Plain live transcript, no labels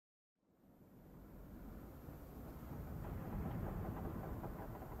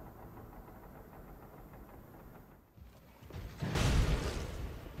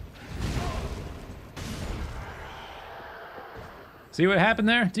See what happened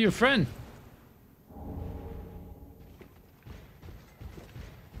there to your friend?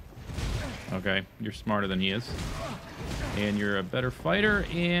 Okay, you're smarter than he is. And you're a better fighter,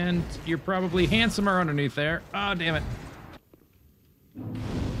 and you're probably handsomer underneath there. Oh, damn it.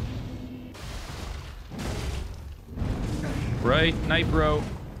 Right, night, bro.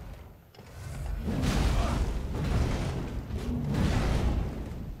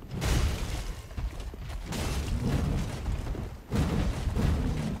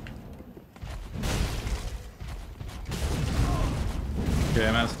 Okay,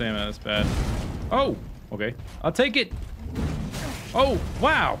 I'm out of stamina. That's bad. Oh, okay. I'll take it. Oh,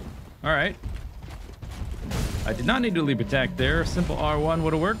 wow. All right. I did not need to leap attack there. Simple R1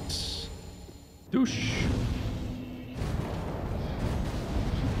 would have worked. Douche.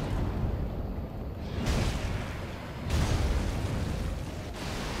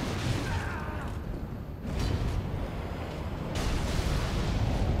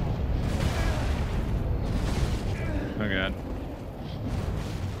 Oh, God.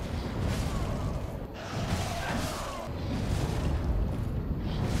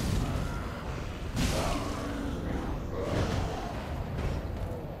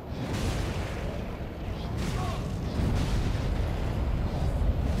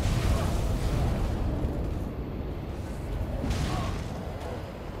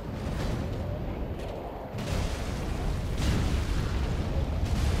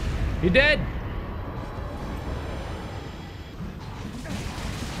 He dead.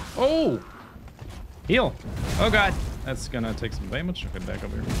 Oh, heal. Oh God, that's gonna take some damage. Okay, back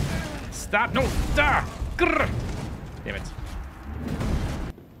over here. Stop! No! Ah! Grr. Damn it.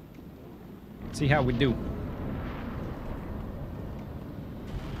 Let's see how we do.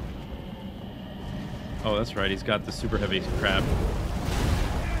 Oh, that's right. He's got the super heavy crab.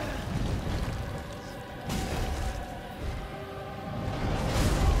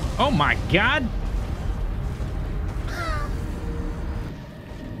 Oh my God!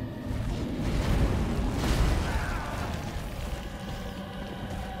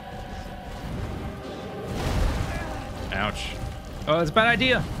 Ouch. Oh, that's a bad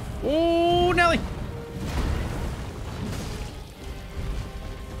idea. Oh, Nelly!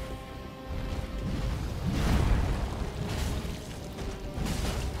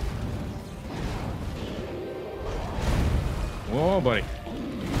 Whoa, buddy.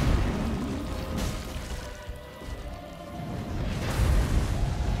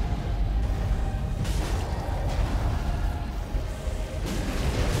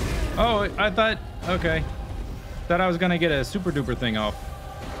 Oh, I thought, okay. Thought I was gonna get a super duper thing off.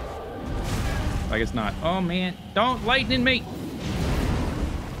 I guess not. Oh man, don't lightning me!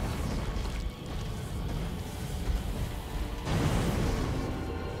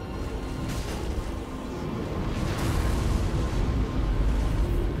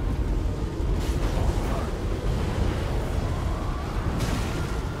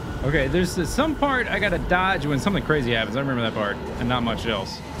 Okay, there's some part I gotta dodge when something crazy happens. I remember that part, and not much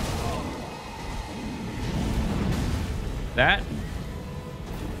else. That.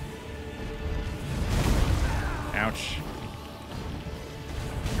 Ouch.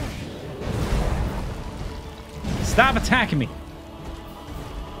 Stop attacking me.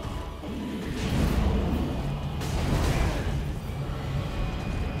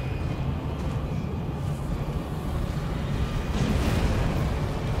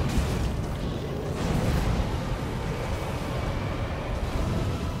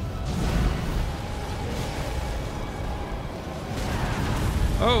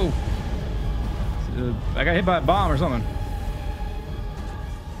 Oh, I got hit by a bomb or something.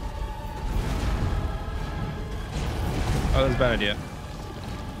 Oh, that's a bad idea.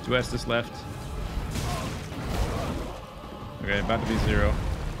 2 Estus left. Okay, about to be 0.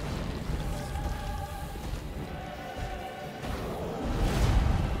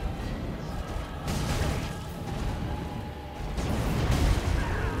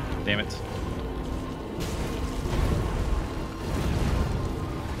 Damn it.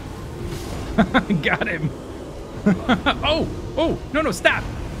 Got him. Oh, no, stop.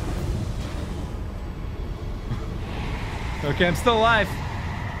 Okay, I'm still alive.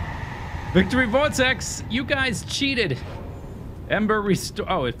 Victory Vortex, you guys cheated. Ember restore.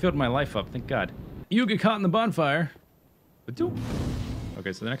 Oh, it filled my life up, thank God. You get caught in the bonfire.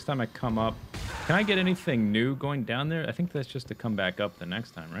 Okay, so the next time I come up, can I get anything new going down there? I think that's just to come back up the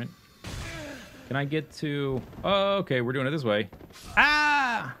next time, right? Can I get to... Oh, okay, we're doing it this way.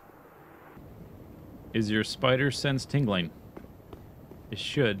 Ah! Is your spider sense tingling? It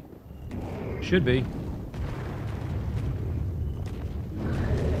should. Should be.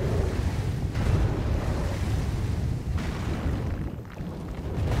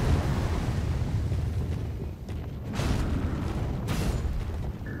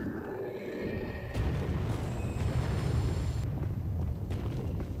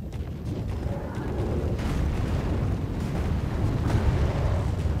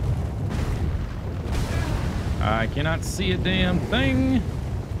 I cannot see a damn thing.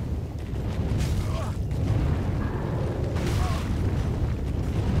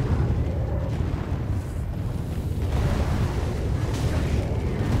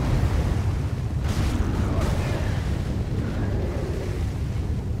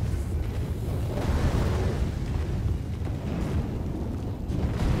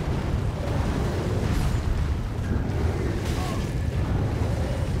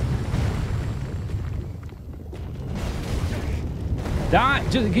 Die!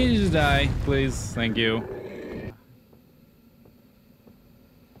 Can you just die, please? Thank you.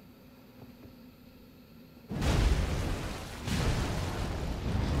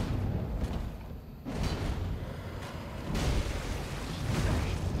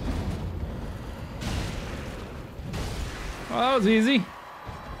 Well, that was easy.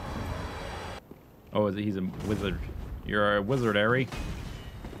 Oh, he's a wizard. You're a wizard, Harry.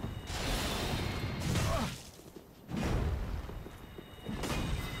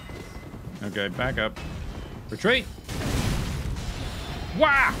 Okay, back up. Retreat!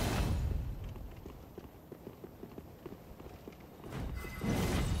 Wow!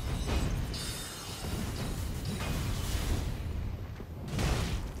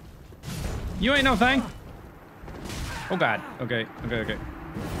 You ain't no thing. Oh god. Okay.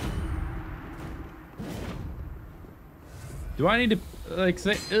 Do I need to like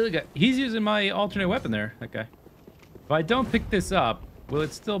say ugh, he's using my alternate weapon there, that guy. If I don't pick this up, will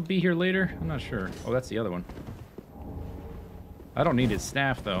it still be here later? I'm not sure. Oh, that's the other one. I don't need his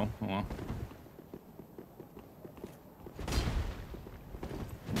staff though. Oh well.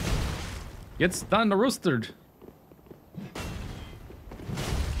 Get stunned or roasted.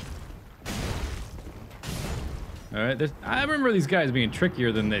 Alright, I remember these guys being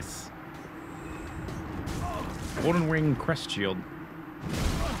trickier than this. Golden Ring Crest Shield.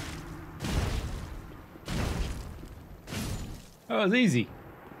 Oh, it's easy.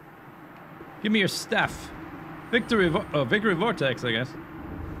 Give me your stuff. Victory Vortex, I guess.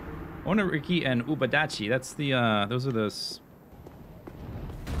 Oniriki and Ubadachi. That's the, those are those.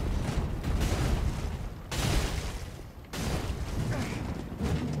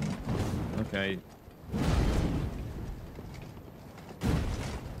 Okay.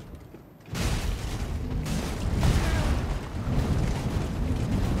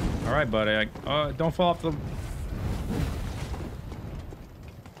 All right, buddy. Don't fall off the.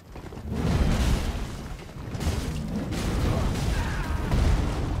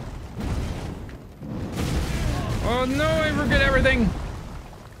 Oh no! I forget everything.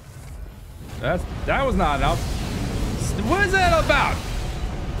 That was not enough. What is that about?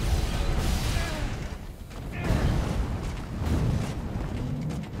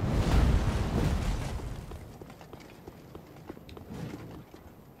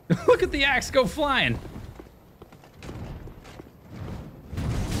 Look at the axe go flying.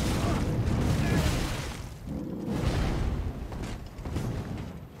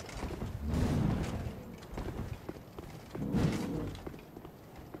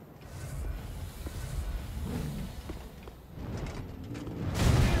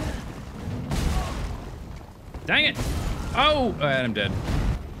 Dang it. Oh, I'm dead.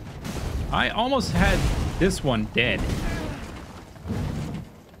 I almost had this one dead.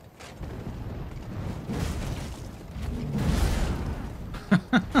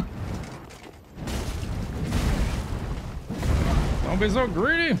 Don't be so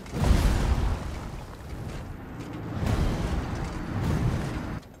greedy.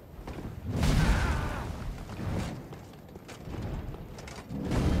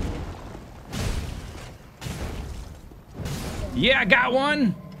 Yeah, I got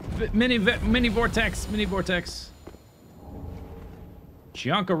one. Mini vortex.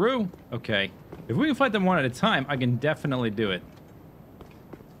 Chionkaroo. Okay. If we can fight them one at a time, I can definitely do it.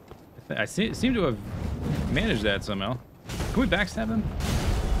 I seem to have managed that somehow. Can we backstab him?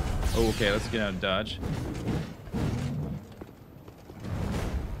 Oh, okay. Let's get out of dodge.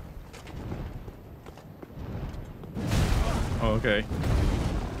 Oh, okay.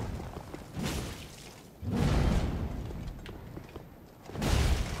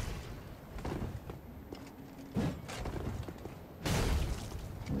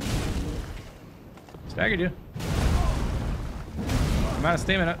 Staggered you. I'm out of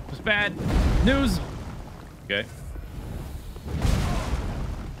stamina. It's bad news. Okay.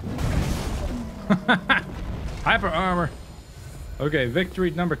 Hyper armor. Okay,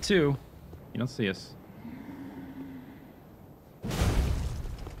 victory number 2. You don't see us.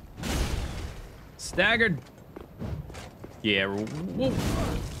 Staggered. Yeah. Whoa.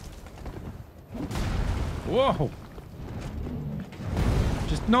 Whoa.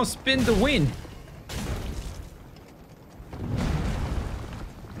 Just no spin to win.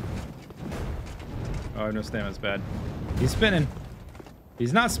 Oh, no stamina's bad. He's spinning.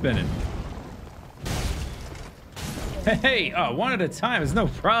 He's not spinning. Hey, oh, one at a time is no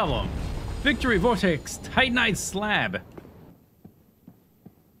problem. Victory Vortex Titanite Slab.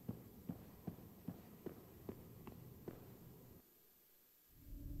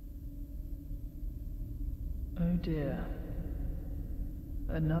 Oh dear.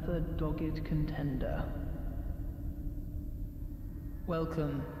 Another dogged contender.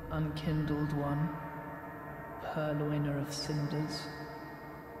 Welcome, unkindled one, purloiner of cinders.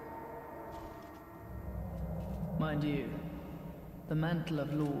 Mind you, the mantle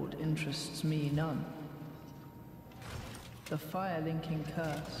of Lord interests me none. The fire-linking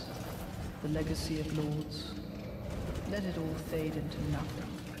curse, the legacy of lords, let it all fade into nothing.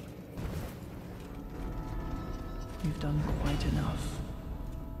 You've done quite enough.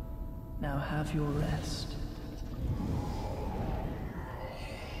 Now have your rest.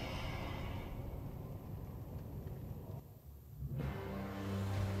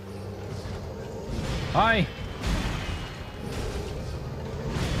 Hi.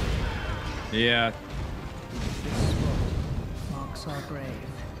 Yeah. This spot marks our grave,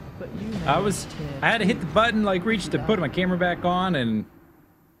 but you may I had to hit the button, like reach to put my camera back on and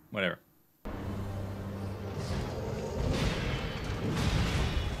whatever.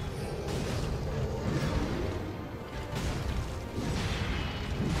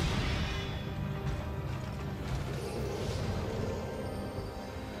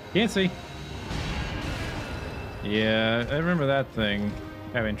 Can't see. Yeah, I remember that thing.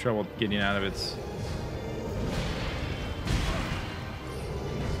 Having trouble getting out of its...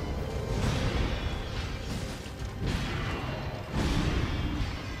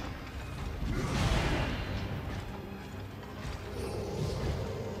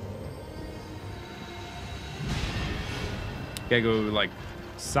 Gotta go, like,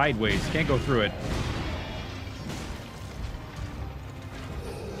 sideways. Can't go through it.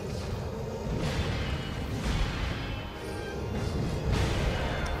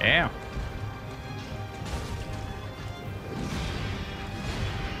 Yeah.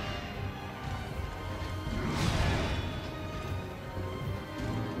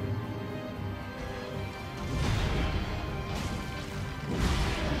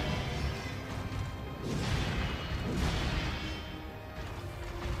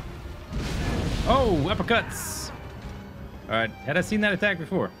 Oh, uppercuts. All right, had I seen that attack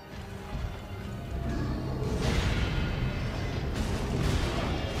before?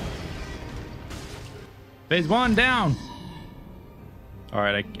 Phase 1 down. All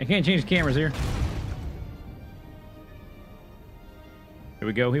right, I can't change the cameras here. Here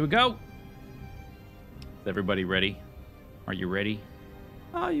we go. Here we go. Is everybody ready? Are you ready?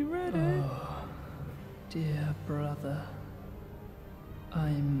 Are you ready? Oh, dear brother.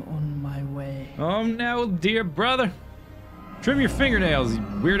 I'm on my way. Oh, no, dear brother. Trim your fingernails, you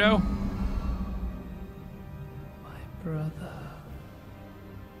weirdo. My brother.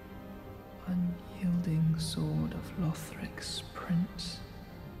 Unyielding sword of Lothric's prince.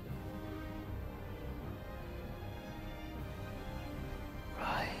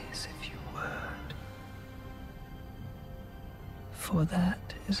 Rise if you would. For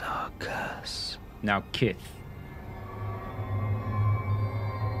that is our curse. Now, Kith.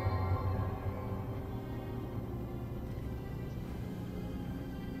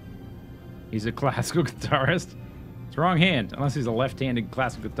 He's a classical guitarist. It's wrong hand, unless he's a left-handed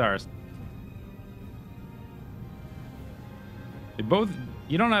classical guitarist. They both...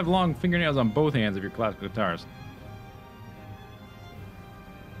 You don't have long fingernails on both hands if you're a classical guitarist.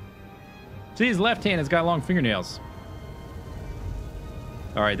 See, his left hand has got long fingernails.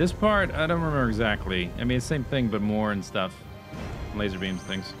 Alright, this part, I don't remember exactly. I mean, it's the same thing, but more and stuff. Laser beams,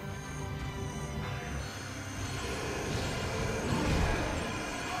 things.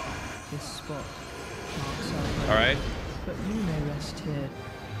 This spot marks our grave. Alright. But you may rest here.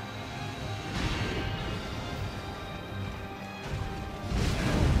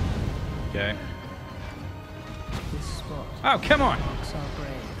 Okay. This spot Oh, come on! marks our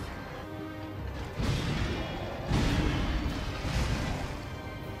grave.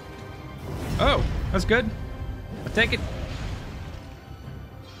 Oh, that's good. I'll take it.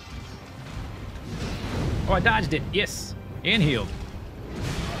 Oh, I dodged it. Yes. And healed.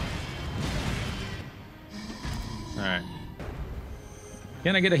 Alright.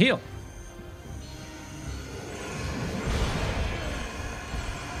 Can I get a heal?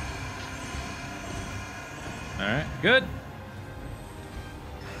 Alright, good.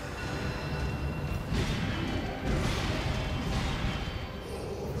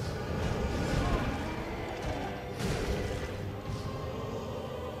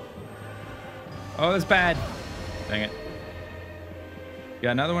 Oh, that's bad. Dang it. Got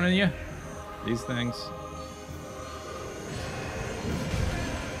another one in you? These things.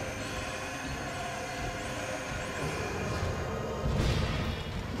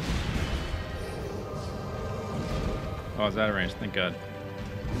 Oh, it's out of range. Thank God.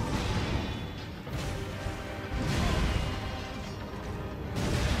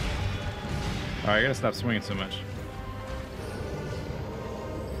 Alright, I gotta stop swinging so much.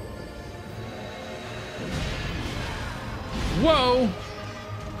 Whoa!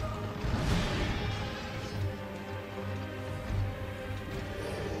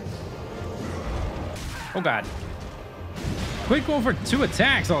 Oh God. Quit going for 2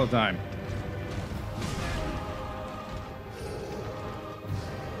 attacks all the time.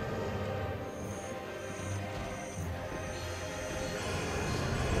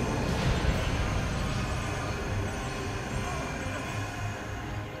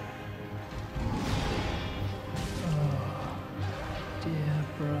 Dear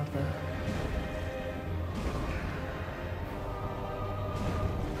brother.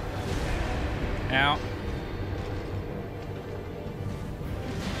 Ow.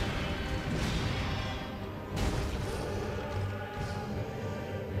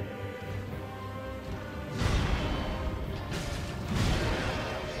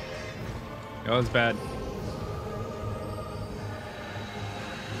 Oh, that's bad.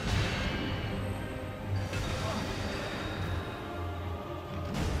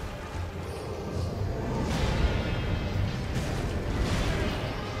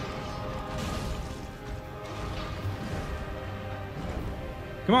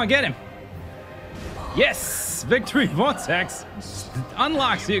 Come on, get him. Yes! Victory Vortex.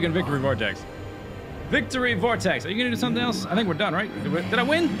 Unlocks so you can Victory Vortex. Victory Vortex. Are you gonna do something else? I think we're done, right? Did I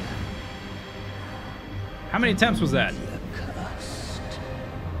win? How many attempts was that?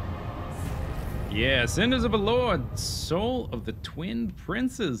 Yeah, Cinders of a Lord. Soul of the Twin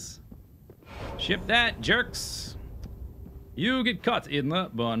Princes. Ship that, jerks. You get caught in the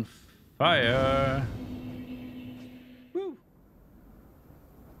bonfire.